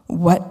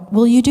 What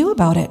will you do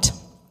about it?"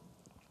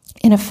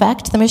 In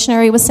effect, the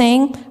missionary was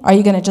saying, are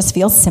you going to just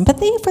feel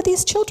sympathy for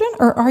these children,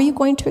 or are you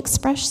going to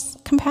express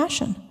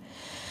compassion?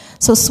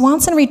 So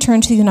Swanson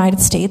returned to the United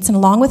States, and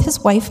along with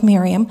his wife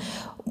Miriam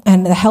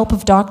and the help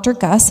of Dr.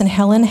 Gus and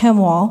Helen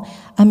Hemwall,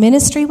 a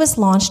ministry was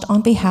launched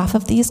on behalf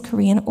of these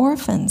Korean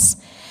orphans.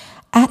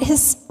 At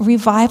his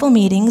revival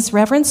meetings,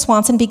 Reverend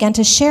Swanson began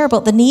to share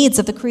about the needs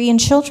of the Korean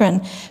children.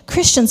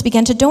 Christians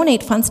began to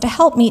donate funds to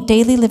help meet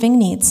daily living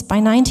needs. By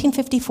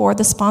 1954,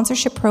 the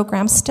sponsorship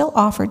program still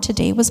offered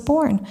today was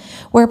born,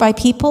 whereby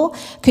people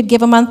could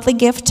give a monthly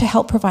gift to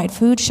help provide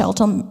food,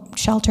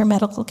 shelter,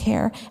 medical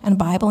care, and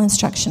Bible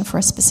instruction for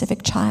a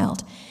specific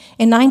child.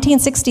 In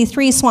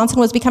 1963, Swanson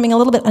was becoming a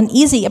little bit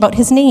uneasy about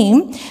his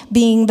name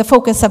being the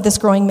focus of this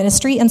growing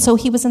ministry, and so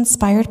he was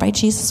inspired by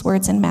Jesus'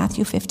 words in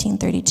Matthew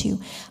 15:32.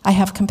 I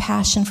have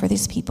compassion for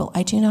these people.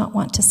 I do not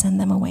want to send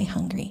them away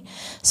hungry.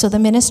 So the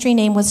ministry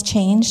name was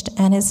changed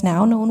and is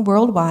now known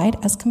worldwide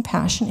as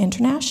Compassion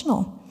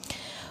International.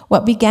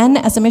 What began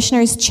as a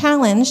missionary's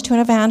challenge to an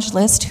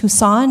evangelist who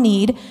saw a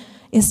need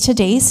is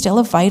today still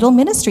a vital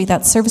ministry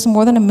that serves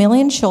more than 1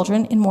 million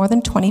children in more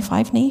than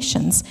 25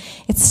 nations.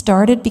 It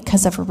started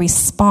because of a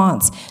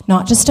response,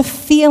 not just a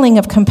feeling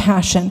of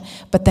compassion,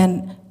 but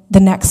then the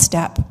next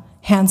step,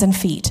 hands and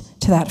feet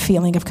to that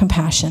feeling of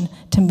compassion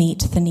to meet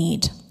the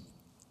need.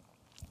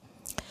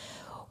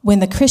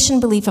 When the Christian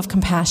belief of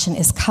compassion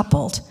is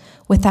coupled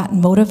with that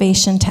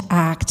motivation to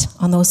act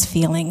on those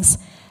feelings,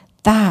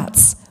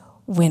 that's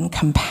when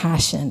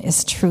compassion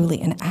is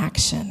truly in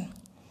action.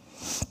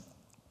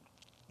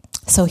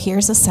 So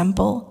here's a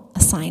simple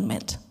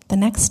assignment. The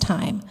next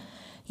time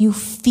you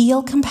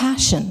feel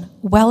compassion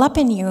well up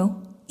in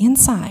you,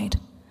 inside,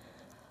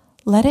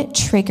 let it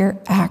trigger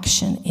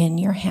action in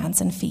your hands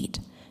and feet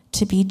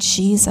to be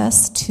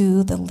Jesus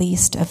to the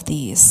least of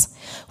these.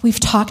 We've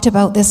talked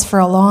about this for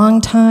a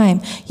long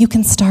time. You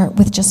can start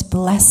with just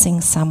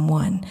blessing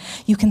someone.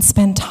 You can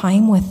spend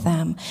time with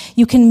them.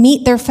 You can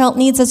meet their felt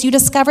needs as you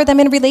discover them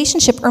in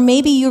relationship, or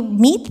maybe you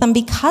meet them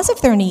because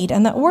of their need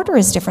and the order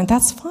is different.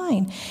 That's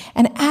fine.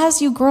 And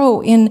as you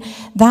grow in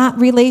that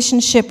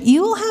relationship,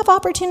 you will have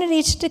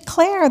opportunity to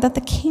declare that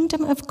the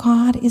kingdom of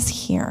God is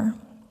here.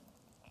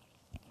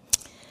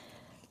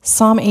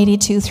 Psalm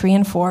 82, 3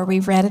 and 4, we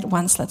read it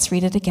once, let's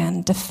read it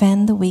again.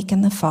 Defend the weak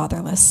and the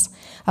fatherless.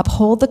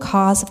 Uphold the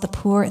cause of the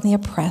poor and the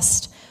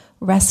oppressed.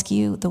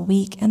 Rescue the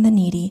weak and the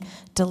needy.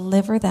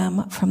 Deliver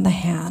them from the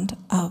hand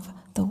of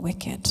the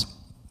wicked.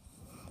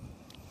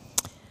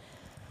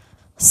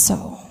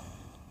 So,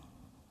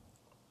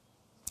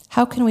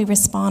 how can we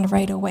respond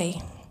right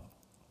away?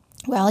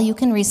 Well, you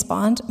can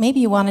respond. Maybe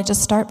you want to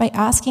just start by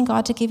asking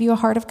God to give you a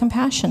heart of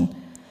compassion.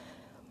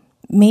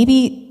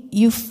 Maybe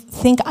you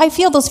think, I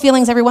feel those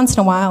feelings every once in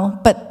a while,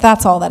 but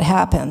that's all that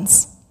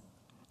happens.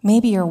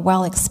 Maybe you're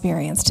well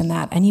experienced in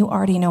that and you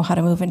already know how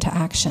to move into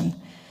action.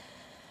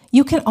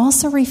 You can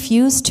also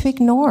refuse to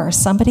ignore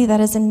somebody that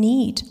is in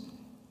need,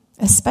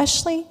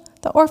 especially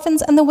the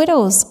orphans and the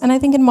widows. And I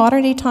think in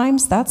modern day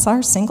times, that's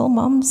our single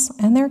moms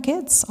and their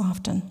kids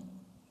often.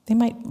 They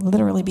might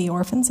literally be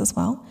orphans as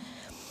well.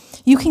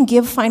 You can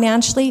give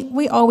financially.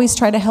 We always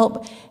try to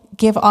help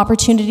give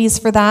opportunities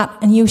for that,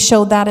 and you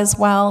showed that as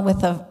well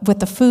with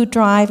the food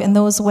drive in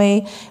those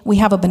way. We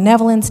have a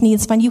benevolence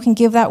needs fund. You can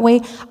give that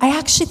way. I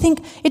actually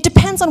think it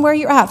depends on where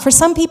you're at. For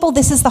some people,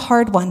 this is the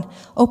hard one.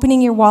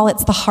 Opening your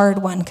wallet's the hard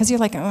one because you're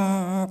like,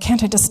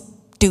 can't I just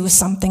do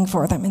something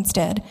for them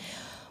instead?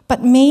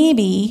 But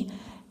maybe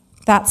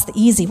that's the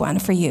easy one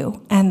for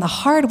you. And the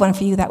hard one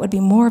for you, that would be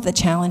more of the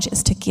challenge,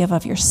 is to give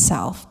of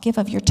yourself, give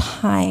of your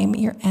time,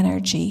 your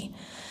energy,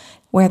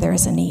 where there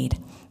is a need.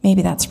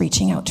 Maybe that's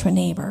reaching out to a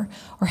neighbor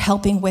or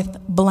helping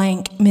with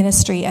blank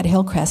ministry at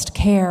Hillcrest,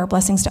 care,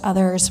 blessings to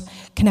others,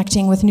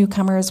 connecting with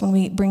newcomers when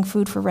we bring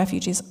food for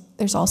refugees.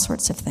 There's all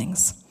sorts of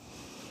things.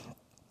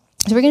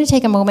 So we're going to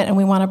take a moment and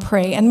we want to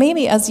pray. And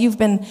maybe as you've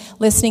been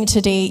listening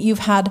today, you've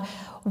had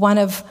one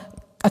of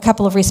a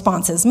couple of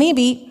responses.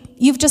 Maybe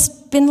you've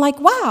just been like,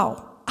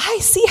 wow, I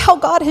see how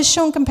God has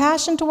shown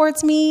compassion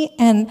towards me,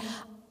 and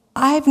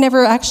I've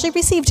never actually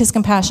received his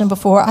compassion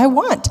before. I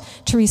want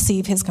to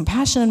receive his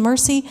compassion and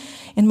mercy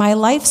in my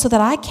life so that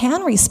I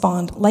can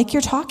respond like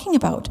you're talking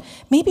about.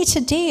 Maybe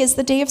today is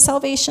the day of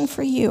salvation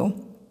for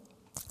you.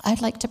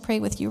 I'd like to pray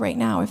with you right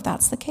now if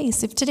that's the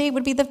case. If today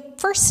would be the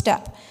first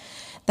step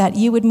that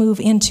you would move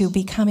into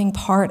becoming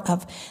part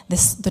of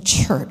the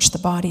church, the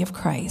body of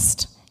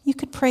Christ, you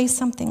could pray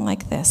something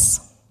like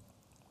this.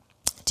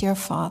 Dear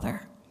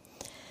Father,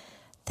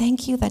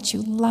 thank you that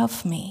you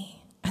love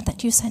me and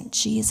that you sent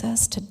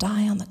Jesus to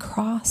die on the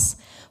cross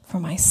for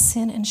my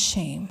sin and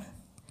shame.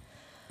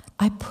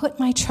 I put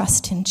my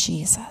trust in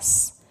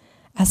Jesus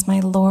as my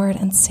Lord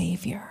and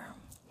Savior.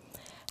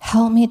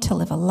 Help me to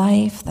live a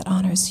life that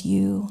honors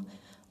you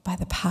by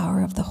the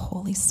power of the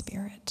Holy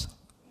Spirit.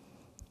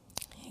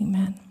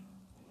 Amen.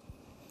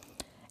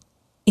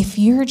 If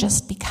you're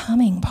just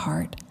becoming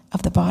part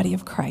of the body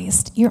of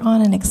Christ, you're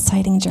on an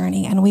exciting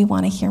journey, and we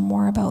want to hear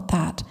more about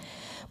that.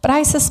 But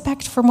I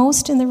suspect for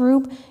most in the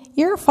room,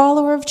 you're a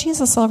follower of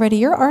Jesus already.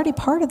 You're already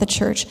part of the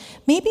church.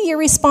 Maybe your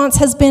response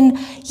has been,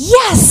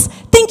 yes,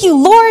 thank you,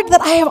 Lord,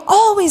 that I have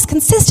always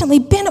consistently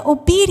been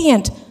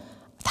obedient.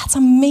 That's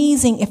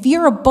amazing. If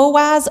you're a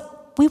Boaz,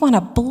 we want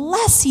to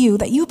bless you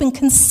that you've been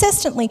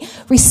consistently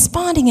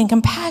responding in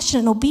compassion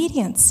and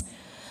obedience.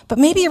 But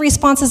maybe your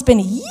response has been,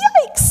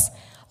 yikes,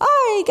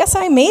 I guess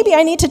I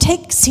need to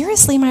take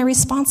seriously my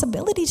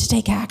responsibility to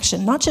take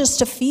action, not just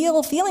to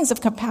feel feelings of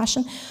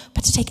compassion,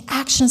 but to take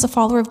action as a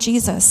follower of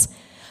Jesus.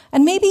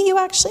 And maybe you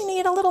actually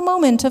need a little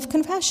moment of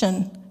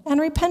confession and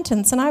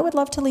repentance, and I would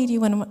love to lead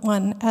you in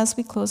one as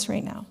we close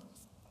right now.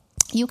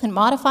 You can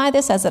modify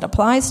this as it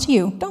applies to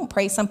you. Don't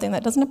pray something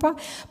that doesn't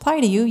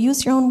apply to you.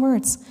 Use your own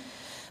words.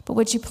 But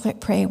would you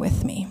pray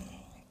with me?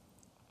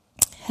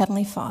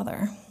 Heavenly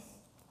Father,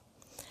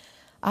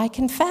 I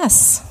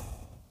confess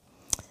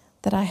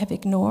that I have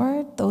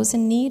ignored those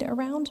in need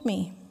around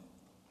me,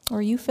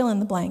 or you fill in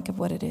the blank of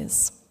what it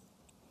is.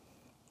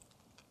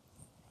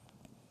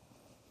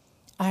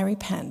 I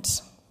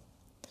repent.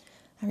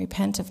 I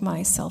repent of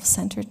my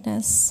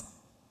self-centeredness,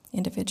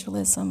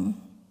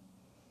 individualism,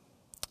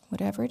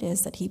 whatever it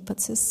is that he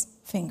puts his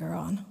finger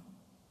on.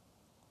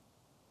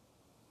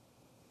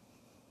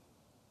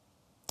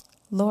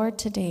 Lord,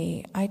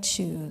 today I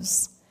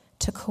choose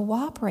to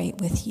cooperate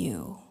with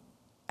you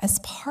as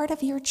part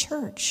of your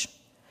church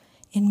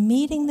in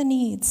meeting the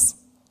needs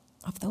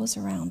of those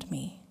around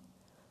me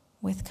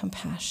with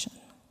compassion.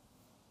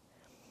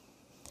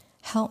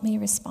 Help me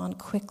respond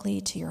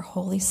quickly to your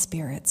Holy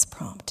Spirit's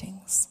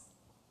promptings.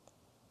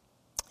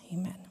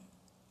 Amen.